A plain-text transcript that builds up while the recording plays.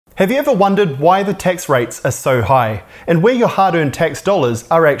Have you ever wondered why the tax rates are so high, and where your hard-earned tax dollars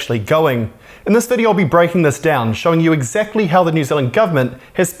are actually going? In this video I'll be breaking this down, showing you exactly how the New Zealand government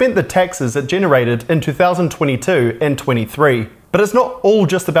has spent the taxes it generated in 2022 and 23. But it's not all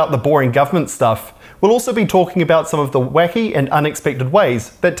just about the boring government stuff. We'll also be talking about some of the wacky and unexpected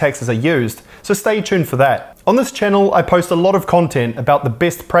ways that taxes are used, so stay tuned for that. On this channel, I post a lot of content about the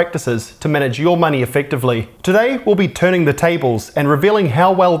best practices to manage your money effectively. Today, we'll be turning the tables and revealing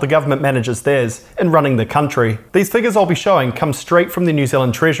how well the government manages theirs in running the country. These figures I'll be showing come straight from the New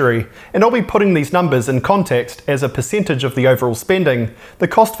Zealand Treasury, and I'll be putting these numbers in context as a percentage of the overall spending, the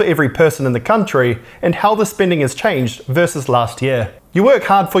cost for every person in the country, and how the spending has changed versus last year. You work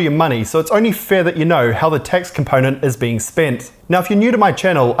hard for your money, so it's only fair that you know how the tax component is being spent. Now, if you're new to my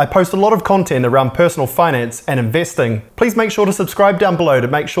channel, I post a lot of content around personal finance and investing. Please make sure to subscribe down below to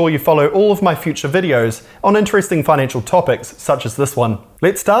make sure you follow all of my future videos on interesting financial topics such as this one.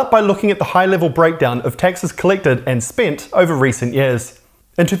 Let's start by looking at the high-level breakdown of taxes collected and spent over recent years.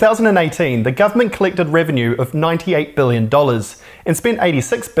 In 2018, the government collected revenue of $98 billion and spent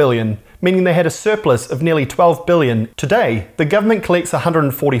 $86 billion, meaning they had a surplus of nearly $12 billion. Today, the government collects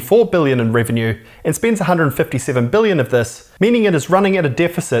 $144 billion in revenue and spends $157 billion of this, meaning it is running at a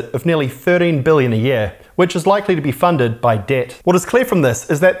deficit of nearly $13 billion a year, which is likely to be funded by debt. What is clear from this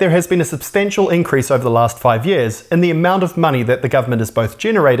is that there has been a substantial increase over the last 5 years in the amount of money that the government is both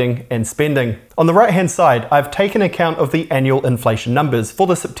generating and spending. On the right-hand side, I've taken account of the annual inflation numbers for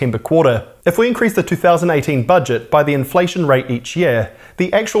the September quarter. If we increase the 2018 budget by the inflation rate each year,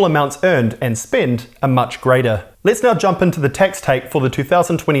 the actual amounts earned and spent are much greater. Let's now jump into the tax take for the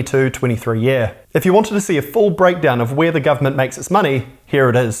 2022-23 year. If you wanted to see a full breakdown of where the government makes its money, here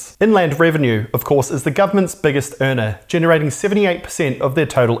it is. Inland revenue, of course, is the government's biggest earner, generating 78% of their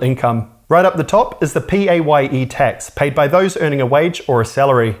total income. Right up the top is the PAYE tax, paid by those earning a wage or a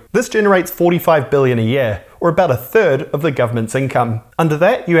salary. This generates $45 billion a year, or about a third of the government's income. Under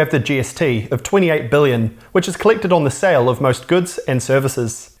that, you have the GST of $28 billion, which is collected on the sale of most goods and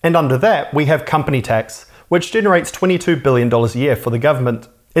services. And under that, we have company tax, which generates $22 billion a year for the government.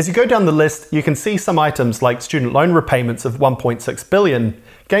 As you go down the list, you can see some items like student loan repayments of $1.6 billion,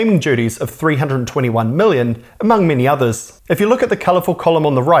 gaming duties of $321 million, among many others. If you look at the colourful column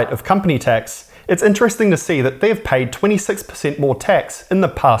on the right of company tax, it's interesting to see that they have paid 26% more tax in the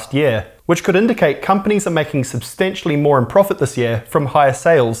past year, which could indicate companies are making substantially more in profit this year from higher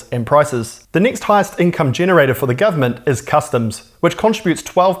sales and prices. The next highest income generator for the government is customs, which contributes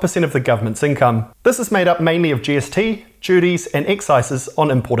 12% of the government's income. This is made up mainly of GST, duties and excises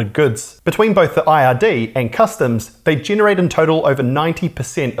on imported goods. Between both the IRD and customs, they generate in total over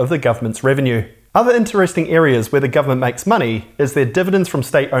 90% of the government's revenue. Other interesting areas where the government makes money is their dividends from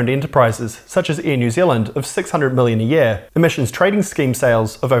state-owned enterprises, such as Air New Zealand of $600 million a year, emissions trading scheme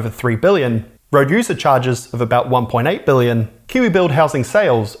sales of over $3 billion, road user charges of about $1.8 billion, Kiwibuild housing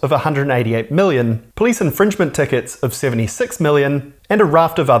sales of $188 million, police infringement tickets of $76 million, and a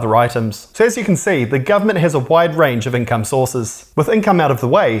raft of other items. So as you can see, the government has a wide range of income sources. With income out of the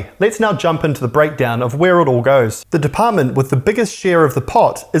way, let's now jump into the breakdown of where it all goes. The department with the biggest share of the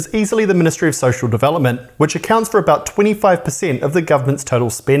pot is easily the Ministry of Social Development, which accounts for about 25% of the government's total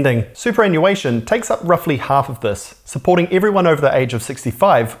spending. Superannuation takes up roughly half of this, supporting everyone over the age of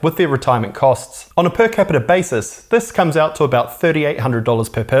 65 with their retirement costs. On a per capita basis, this comes out to about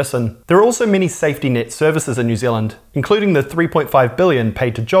 $3,800 per person. There are also many safety net services in New Zealand, including the $3.5 billion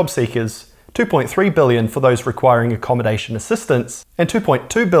paid to job seekers, $2.3 billion for those requiring accommodation assistance, and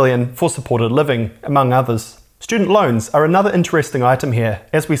 $2.2 billion for supported living, among others. Student loans are another interesting item here,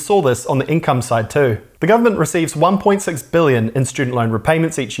 as we saw this on the income side too. The government receives $1.6 billion in student loan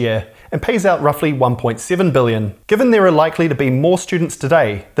repayments each year and pays out roughly $1.7 billion. Given there are likely to be more students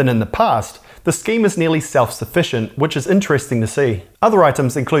today than in the past, the scheme is nearly self-sufficient, which is interesting to see. Other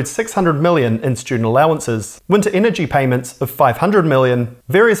items include $600 million in student allowances, winter energy payments of $500 million,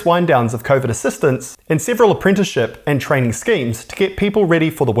 various wind-downs of COVID assistance, and several apprenticeship and training schemes to get people ready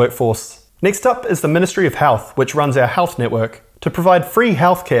for the workforce. Next up is the Ministry of Health, which runs our health network. To provide free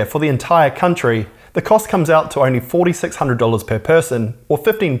healthcare for the entire country, the cost comes out to only $4,600 per person, or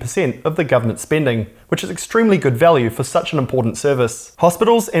 15% of the government spending, which is extremely good value for such an important service.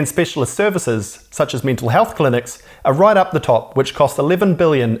 Hospitals and specialist services, such as mental health clinics, are right up the top, which cost $11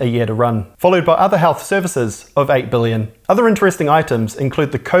 billion a year to run, followed by other health services of $8 billion. Other interesting items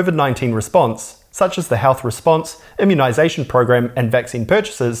include the COVID-19 response, such as the health response, immunisation program and vaccine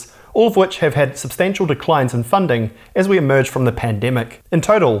purchases, all of which have had substantial declines in funding as we emerge from the pandemic. In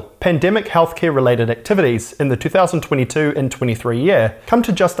total, pandemic healthcare related activities in the 2022 and 23 year come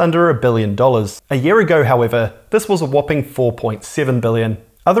to just under $1 billion. A year ago, however, this was a whopping $4.7 billion.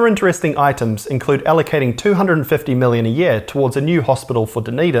 Other interesting items include allocating $250 million a year towards a new hospital for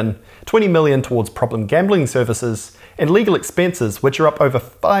Dunedin, $20 million towards problem gambling services, and legal expenses which are up over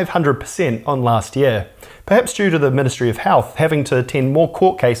 500% on last year, perhaps due to the Ministry of Health having to attend more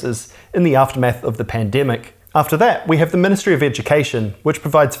court cases in the aftermath of the pandemic. After that, we have the Ministry of Education, which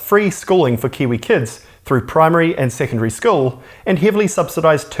provides free schooling for Kiwi kids through primary and secondary school, and heavily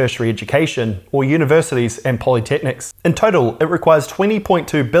subsidised tertiary education, or universities and polytechnics. In total, it requires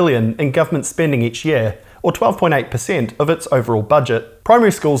 $20.2 billion in government spending each year, or 12.8% of its overall budget.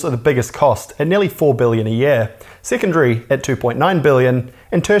 Primary schools are the biggest cost at nearly $4 billion a year, secondary at $2.9 billion,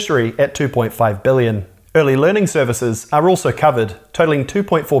 and tertiary at $2.5 billion. Early learning services are also covered, totaling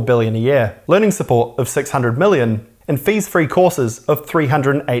 $2.4 billion a year, learning support of $600 million, and fees-free courses of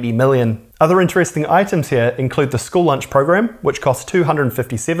 $380 million. Other interesting items here include the school lunch program, which costs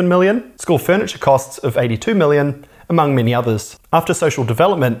 $257 million, school furniture costs of $82 million, among many others. After social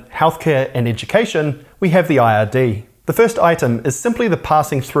development, healthcare and education, we have the IRD. The first item is simply the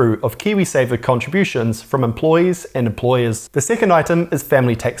passing through of Kiwisaver contributions from employees and employers. The second item is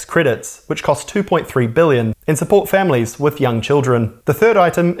family tax credits, which cost $2.3 billion and support families with young children. The third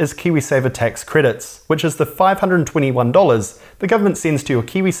item is Kiwisaver tax credits, which is the $521 the government sends to your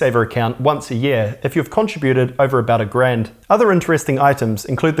Kiwisaver account once a year if you've contributed over about $1,000. Other interesting items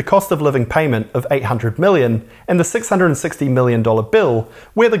include the cost of living payment of $800 million and the $660 million bill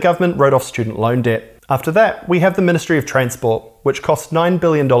where the government wrote off student loan debt. After that, we have the Ministry of Transport, which costs $9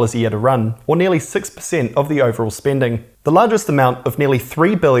 billion a year to run, or nearly 6% of the overall spending. The largest amount of nearly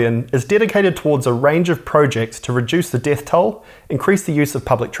 $3 billion is dedicated towards a range of projects to reduce the death toll, increase the use of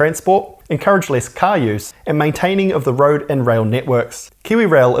public transport, encourage less car use, and maintaining of the road and rail networks.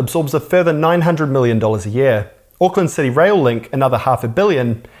 KiwiRail absorbs a further $900 million a year. Auckland City Rail Link another $500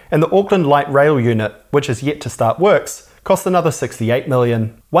 million, and the Auckland Light Rail Unit, which is yet to start works, cost another $68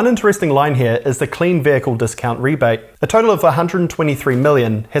 million. One interesting line here is the Clean Vehicle Discount Rebate. A total of $123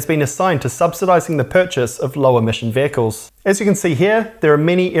 million has been assigned to subsidising the purchase of low-emission vehicles. As you can see here, there are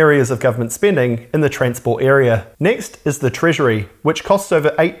many areas of government spending in the transport area. Next is the Treasury, which costs over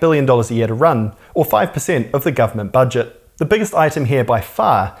 $8 billion a year to run, or 5% of the government budget. The biggest item here by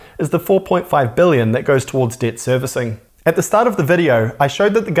far is the $4.5 billion that goes towards debt servicing. At the start of the video, I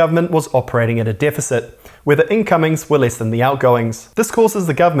showed that the government was operating at a deficit, where the incomings were less than the outgoings. This causes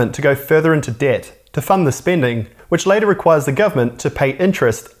the government to go further into debt to fund the spending, which later requires the government to pay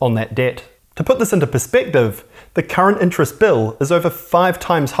interest on that debt. To put this into perspective, the current interest bill is over 5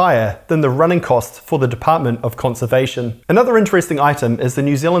 times higher than the running costs for the Department of Conservation. Another interesting item is the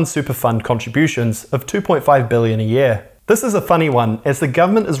New Zealand Super Fund contributions of $2.5 billion a year. This is a funny one, as the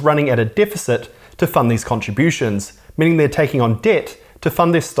government is running at a deficit to fund these contributions, meaning they're taking on debt to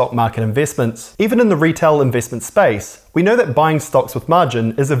fund their stock market investments. Even in the retail investment space, we know that buying stocks with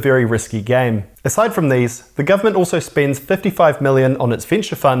margin is a very risky game. Aside from these, the government also spends $55 million on its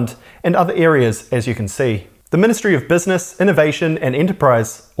venture fund and other areas, as you can see. The Ministry of Business, Innovation and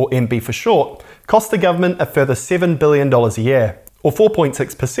Enterprise, or MB for short, costs the government a further $7 billion a year, or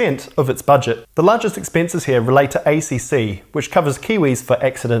 4.6% of its budget. The largest expenses here relate to ACC, which covers Kiwis for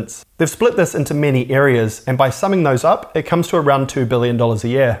accidents. They've split this into many areas, and by summing those up, it comes to around $2 billion a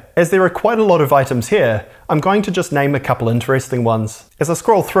year. As there are quite a lot of items here, I'm going to just name a couple interesting ones. As I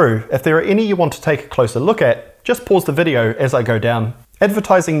scroll through, if there are any you want to take a closer look at, just pause the video as I go down.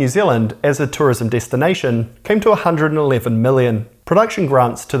 Advertising New Zealand as a tourism destination came to $111 million. Production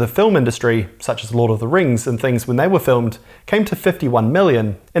grants to the film industry, such as Lord of the Rings and things when they were filmed, came to $51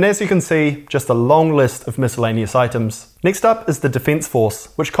 million. And as you can see, just a long list of miscellaneous items. Next up is the Defence Force,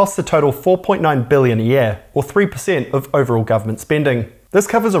 which costs a total $4.9 billion a year, or 3% of overall government spending. This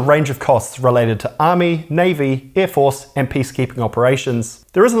covers a range of costs related to Army, Navy, Air Force and peacekeeping operations.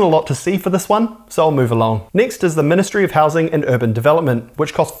 There isn't a lot to see for this one, so I'll move along. Next is the Ministry of Housing and Urban Development,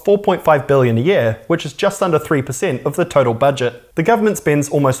 which costs $4.5 billion a year, which is just under 3% of the total budget. The government spends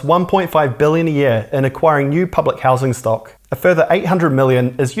almost $1.5 billion a year in acquiring new public housing stock. A further $800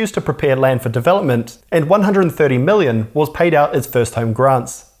 million is used to prepare land for development, and $130 million was paid out as first home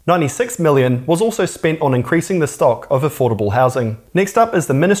grants. $96 million was also spent on increasing the stock of affordable housing. Next up is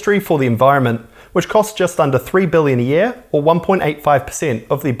the Ministry for the Environment, which costs just under $3 billion a year, or 1.85%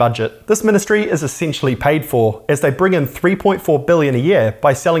 of the budget. This ministry is essentially paid for, as they bring in $3.4 billion a year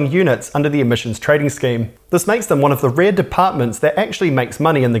by selling units under the emissions trading scheme. This makes them one of the rare departments that actually makes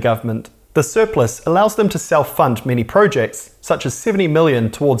money in the government. The surplus allows them to self-fund many projects, such as $70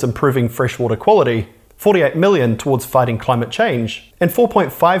 million towards improving freshwater quality, $48 million towards fighting climate change, and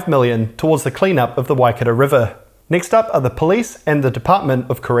 $4.5 million towards the cleanup of the Waikato River. Next up are the police and the Department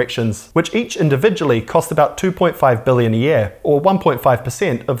of Corrections, which each individually cost about $2.5 billion a year, or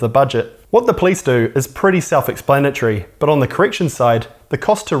 1.5% of the budget. What the police do is pretty self-explanatory, but on the corrections side, the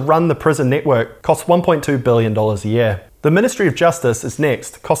cost to run the prison network costs $1.2 billion a year. The Ministry of Justice is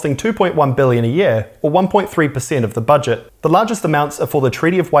next, costing $2.1 billion a year, or 1.3% of the budget. The largest amounts are for the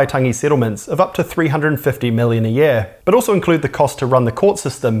Treaty of Waitangi settlements of up to $350 million a year, but also include the cost to run the court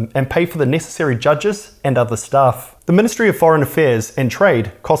system and pay for the necessary judges and other staff. The Ministry of Foreign Affairs and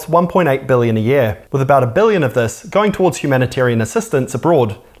Trade costs $1.8 billion a year, with about $1 billion of this going towards humanitarian assistance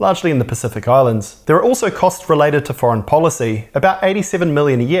abroad, largely in the Pacific Islands. There are also costs related to foreign policy, about $87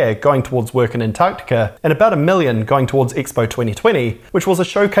 million a year going towards work in Antarctica, and about $1 million going towards Expo 2020, which was a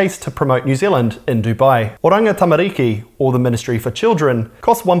showcase to promote New Zealand in Dubai. Oranga Tamariki, or the Ministry for Children,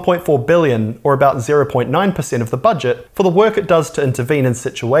 costs $1.4 billion, or about 0.9% of the budget, for the work it does to intervene in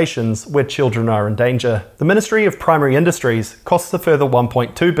situations where children are in danger. The Ministry of Primary Industries costs a further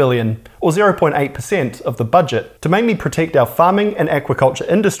 $1.2 billion, or 0.8% of the budget, to mainly protect our farming and aquaculture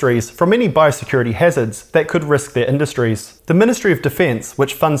industries from any biosecurity hazards that could risk their industries. The Ministry of Defence,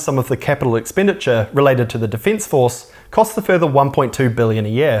 which funds some of the capital expenditure related to the Defence Force, costs a further $1.2 billion a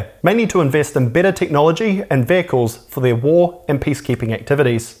year, mainly to invest in better technology and vehicles for their war and peacekeeping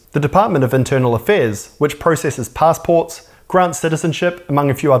activities. The Department of Internal Affairs, which processes passports, grants citizenship, among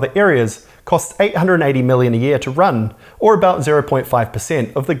a few other areas, costs $880 million a year to run, or about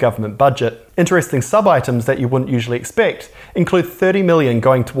 0.5% of the government budget. Interesting sub-items that you wouldn't usually expect include $30 million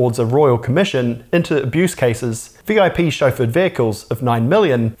going towards a royal commission into abuse cases, VIP chauffeured vehicles of $9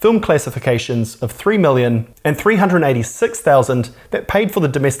 million, film classifications of $3 million, and $386,000 that paid for the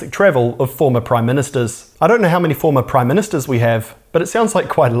domestic travel of former prime ministers. I don't know how many former prime ministers we have, but it sounds like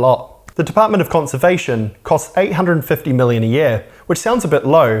quite a lot. The Department of Conservation costs $850 million a year, which sounds a bit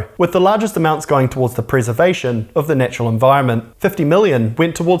low, with the largest amounts going towards the preservation of the natural environment. $50 million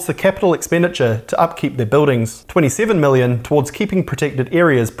went towards the capital expenditure to upkeep their buildings, $27 million towards keeping protected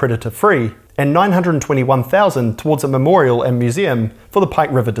areas predator-free, and $921,000 towards a memorial and museum for the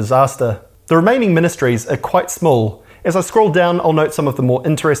Pike River disaster. The remaining ministries are quite small. As I scroll down, I'll note some of the more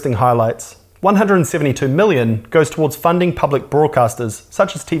interesting highlights. $172 million goes towards funding public broadcasters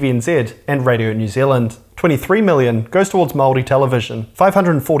such as TVNZ and Radio New Zealand. $23 million goes towards Māori television.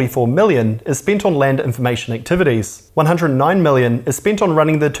 $544 million is spent on land information activities. $109 million is spent on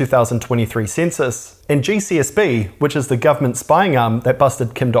running the 2023 census. And GCSB, which is the government spying arm that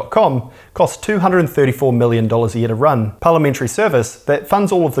busted Kim.com, costs $234 million a year to run. Parliamentary Service, that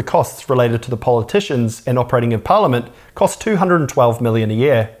funds all of the costs related to the politicians and operating in Parliament, costs $212 million a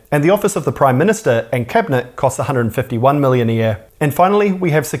year. And the Office of the Prime Minister and Cabinet costs $151 million a year. And finally,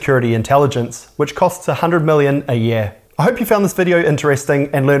 we have Security Intelligence, which costs $100 million a year. I hope you found this video interesting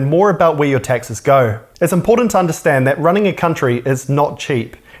and learned more about where your taxes go. It's important to understand that running a country is not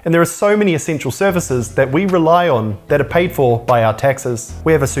cheap, and there are so many essential services that we rely on that are paid for by our taxes.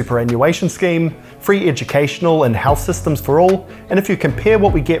 We have a superannuation scheme, free educational and health systems for all, and if you compare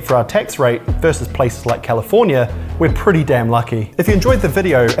what we get for our tax rate versus places like California, we're pretty damn lucky. If you enjoyed the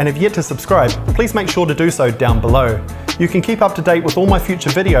video and have yet to subscribe, please make sure to do so down below. You can keep up to date with all my future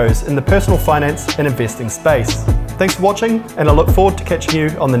videos in the personal finance and investing space. Thanks for watching, and I look forward to catching you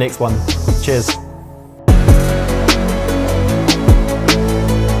on the next one. Cheers.